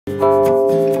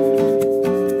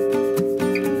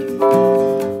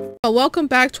Welcome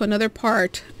back to another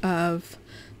part of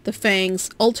the Fangs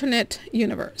alternate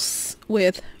universe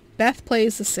with Beth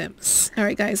Plays The Sims.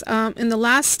 Alright guys, in the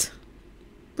last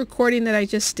recording that I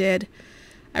just did,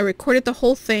 I recorded the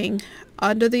whole thing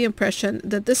under the impression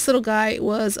that this little guy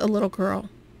was a little girl.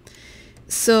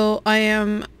 So I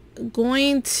am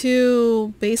going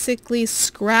to basically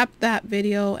scrap that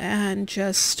video and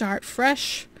just start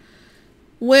fresh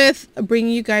with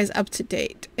bringing you guys up to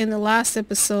date. In the last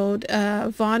episode,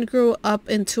 Vaughn grew up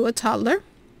into a toddler,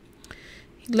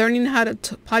 learning how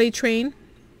to potty train.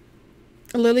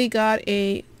 Lily got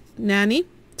a nanny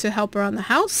to help around the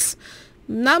house.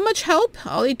 Not much help.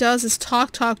 All he does is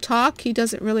talk. He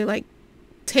doesn't really like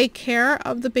take care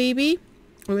of the baby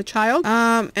or the child.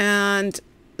 And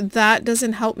that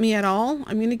doesn't help me at all.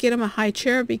 I'm going to get him a high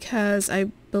chair because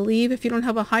I believe if you don't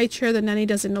have a high chair, the nanny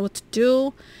doesn't know what to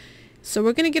do. So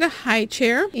we're going to get a high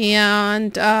chair,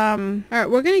 and alright,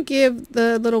 we're going to give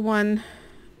the little one,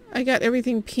 I got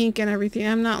everything pink and everything,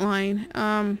 I'm not lying.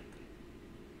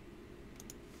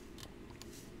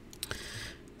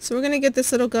 So we're going to get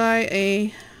this little guy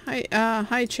a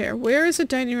high chair. Where is the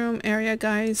dining room area,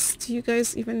 guys? Do you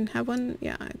guys even have one?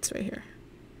 Yeah, it's right here.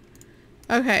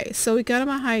 Okay, so we got him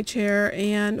a high chair,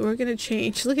 and we're going to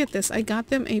change. Look at this. I got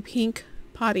them a pink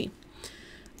potty.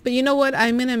 But you know what?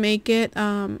 I'm going to make it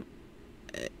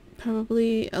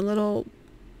probably a little,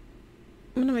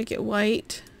 I'm gonna make it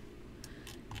white,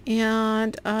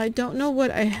 and I don't know what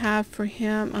I have for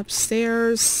him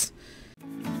upstairs.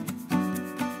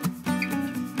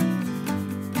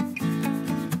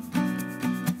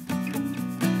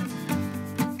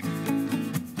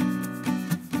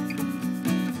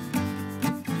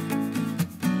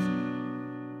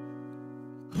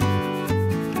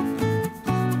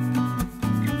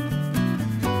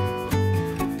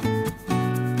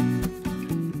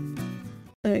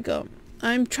 There we go.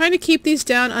 I'm trying to keep these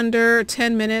down under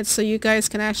 10 minutes so you guys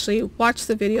can actually watch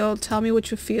the video, tell me what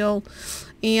you feel,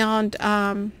 and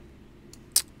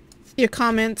your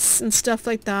comments and stuff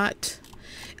like that.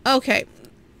 Okay,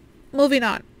 moving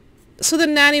on. So the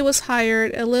nanny was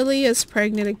hired. Lily is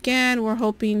pregnant again. We're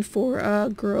hoping for a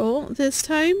girl this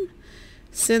time,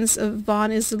 since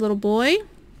Vaughn is a little boy,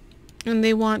 and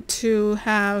they want to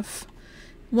have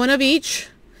one of each.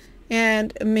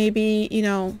 And maybe, you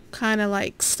know, kind of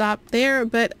like stop there,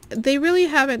 but they really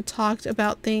haven't talked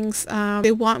about things.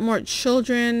 They want more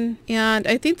children, and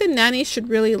I think the nanny should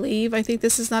really leave. I think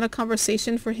this is not a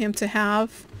conversation for him to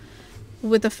have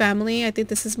with the family. I think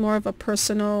this is more of a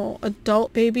personal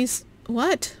adult babies.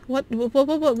 What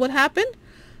happened?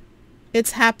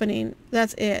 It's happening.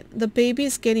 That's it. The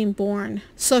baby's getting born.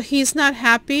 So he's not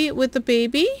happy with the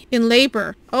baby in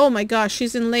labor. Oh my gosh,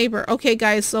 she's in labor. Okay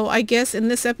guys, so I guess in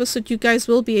this episode you guys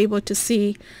will be able to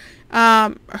see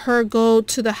her go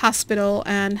to the hospital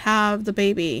and have the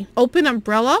baby. Open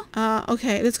umbrella.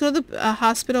 Okay, let's go to the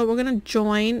hospital. We're gonna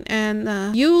join,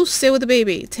 and you stay with the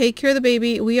baby. Take care of the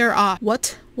baby. We are off.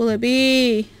 What will it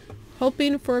be?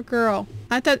 Hoping for a girl.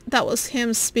 I thought that was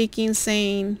him speaking,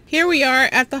 saying, here we are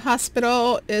at the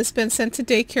hospital. It's been sent to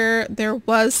daycare. There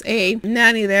was a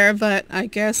nanny there, but I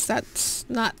guess that's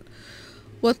not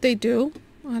what they do.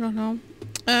 I don't know.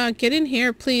 Get in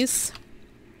here, please.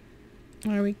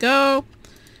 There we go.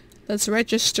 Let's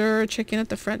register. Check in at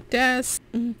the front desk.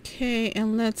 Okay,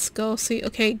 and let's go see.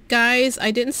 Okay, guys,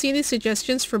 I didn't see any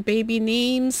suggestions for baby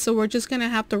names, so we're just going to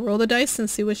have to roll the dice and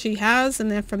see what she has, and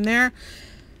then from there,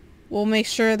 we'll make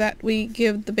sure that we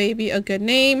give the baby a good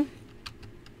name.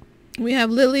 We have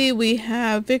Lily, we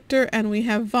have Victor, and we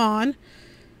have Vaughn.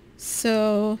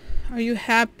 So, are you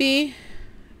happy?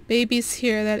 Baby's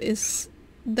here.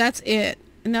 That's it.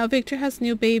 And now Victor has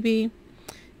new baby.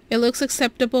 It looks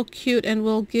acceptable, cute, and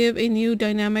will give a new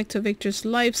dynamic to Victor's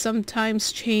life.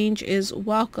 Sometimes change is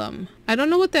welcome. I don't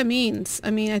know what that means.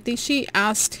 I mean, I think she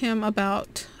asked him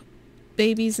about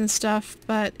babies and stuff,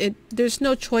 but there's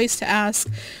no choice to ask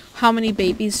how many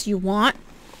babies you want,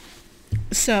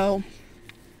 so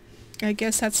I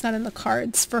guess that's not in the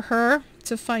cards for her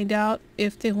to find out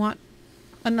if they want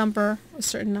a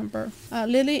certain number.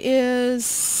 Lily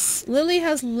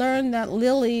has learned that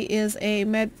Lily is a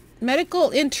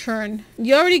medical intern.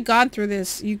 You already gone through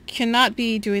this. You cannot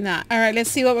be doing that. All right,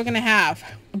 let's see what we're gonna have.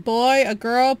 A boy, a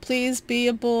girl. Please be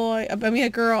a boy. I mean a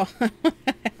girl.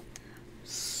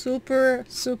 Super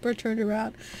turned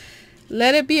around.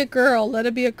 Let it be a girl. Let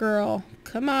it be a girl.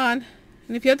 Come on.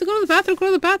 And if you have to go to the bathroom, go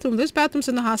to the bathroom. There's bathrooms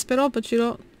in the hospital, but you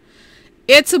don't.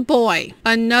 It's a boy.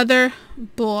 Another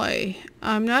boy.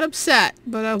 I'm not upset,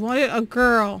 but I wanted a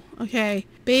girl. Okay.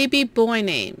 Baby boy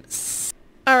names.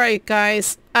 Alright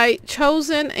guys, I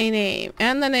chosen a name,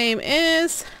 and the name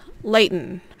is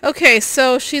Layton. Okay,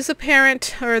 so she's a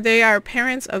parent, or they are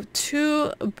parents of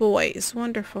 2 boys.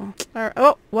 Wonderful.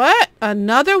 Oh, what?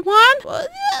 Another one?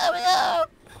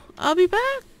 I'll be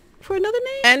back for another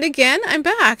name. And again, I'm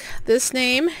back. This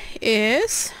name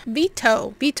is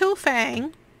Vito. Vito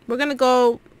Fang. We're gonna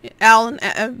go L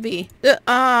and V.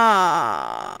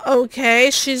 Okay,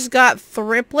 she's got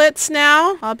triplets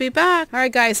now. I'll be back.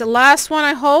 Alright guys, the last one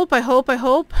I hope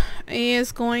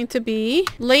is going to be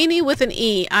Lainey with an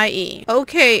E, I-E.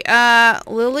 Okay,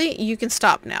 Lily, you can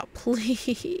stop now,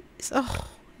 please. Oh,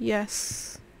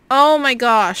 yes. Oh my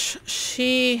gosh,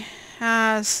 she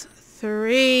has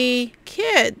 3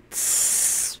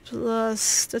 kids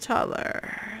plus the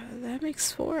toddler. That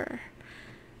makes 4.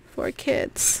 4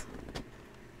 kids.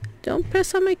 Don't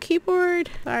press on my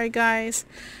keyboard. Sorry, guys.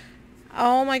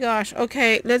 Oh my gosh.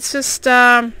 Okay, let's just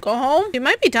go home. We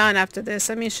might be done after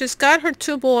this. I mean, she's got her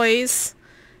 2 boys,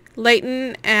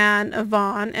 Leighton and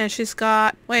Vaughn, and she's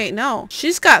got... Wait, no.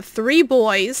 She's got 3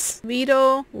 boys,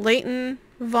 Vito, Leighton,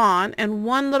 Vaughn, and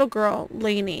 1 little girl,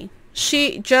 Lainey.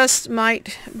 She just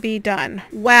might be done.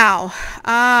 Wow.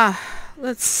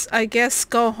 Let's, I guess,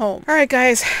 go home. Alright,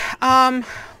 guys.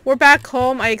 We're back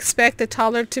home. I expect the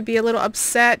toddler to be a little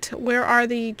upset. Where are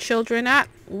the children at?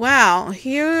 Wow,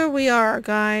 here we are,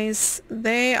 guys.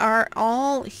 They are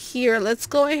all here. Let's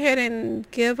go ahead and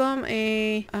give them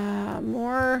a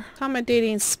more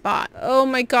accommodating spot. Oh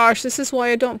my gosh, this is why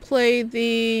I don't play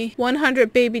the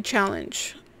 100 baby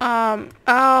challenge.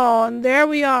 Oh, and there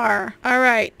we are. All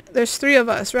right, there's 3 of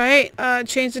us, right?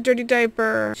 Change the dirty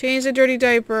diaper. Change the dirty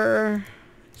diaper.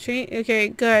 Okay,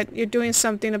 good. You're doing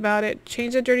something about it.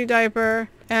 Change the dirty diaper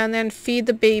and then feed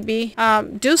the baby.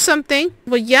 Do something.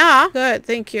 Well, yeah. Good.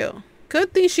 Thank you.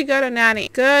 Good thing she got a nanny.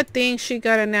 Good thing she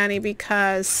got a nanny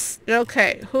because...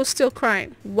 Okay, who's still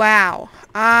crying? Wow.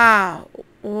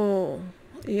 Oh,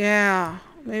 yeah.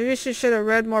 Maybe she should have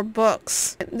read more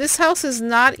books. This house is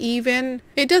not even...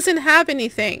 It doesn't have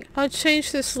anything. I'll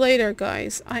change this later,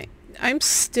 guys. I'm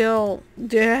still...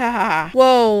 Yeah.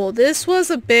 Whoa, this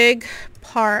was a big...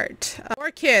 part.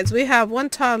 4 kids. We have 1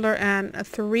 toddler and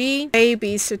 3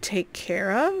 babies to take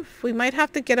care of. We might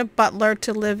have to get a butler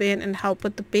to live in and help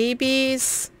with the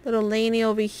babies. Little Lainey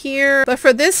over here. But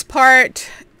for this part,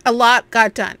 a lot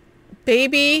got done.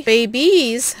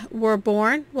 Babies were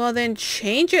born. Well then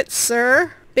change it,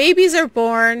 sir. Babies are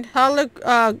born. Toddler,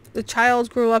 the child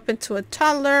grew up into a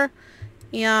toddler.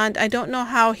 And I don't know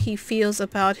how he feels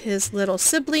about his little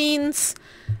siblings.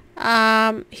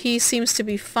 He seems to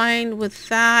be fine with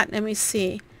that. Let me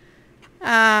see.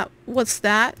 What's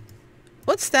that?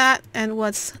 What's that? And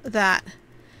what's that?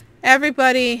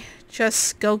 Everybody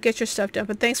just go get your stuff done.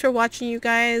 But thanks for watching, you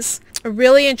guys. I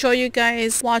really enjoy you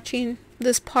guys watching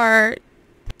this part.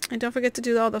 And don't forget to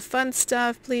do all the fun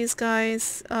stuff, please,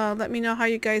 guys. Let me know how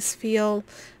you guys feel.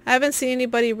 I haven't seen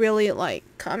anybody really, like,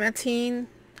 commenting.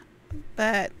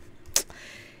 But,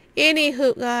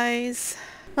 anywho, guys.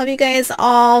 Love you guys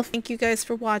all. Thank you guys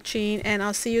for watching, and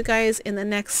I'll see you guys in the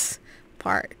next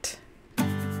part.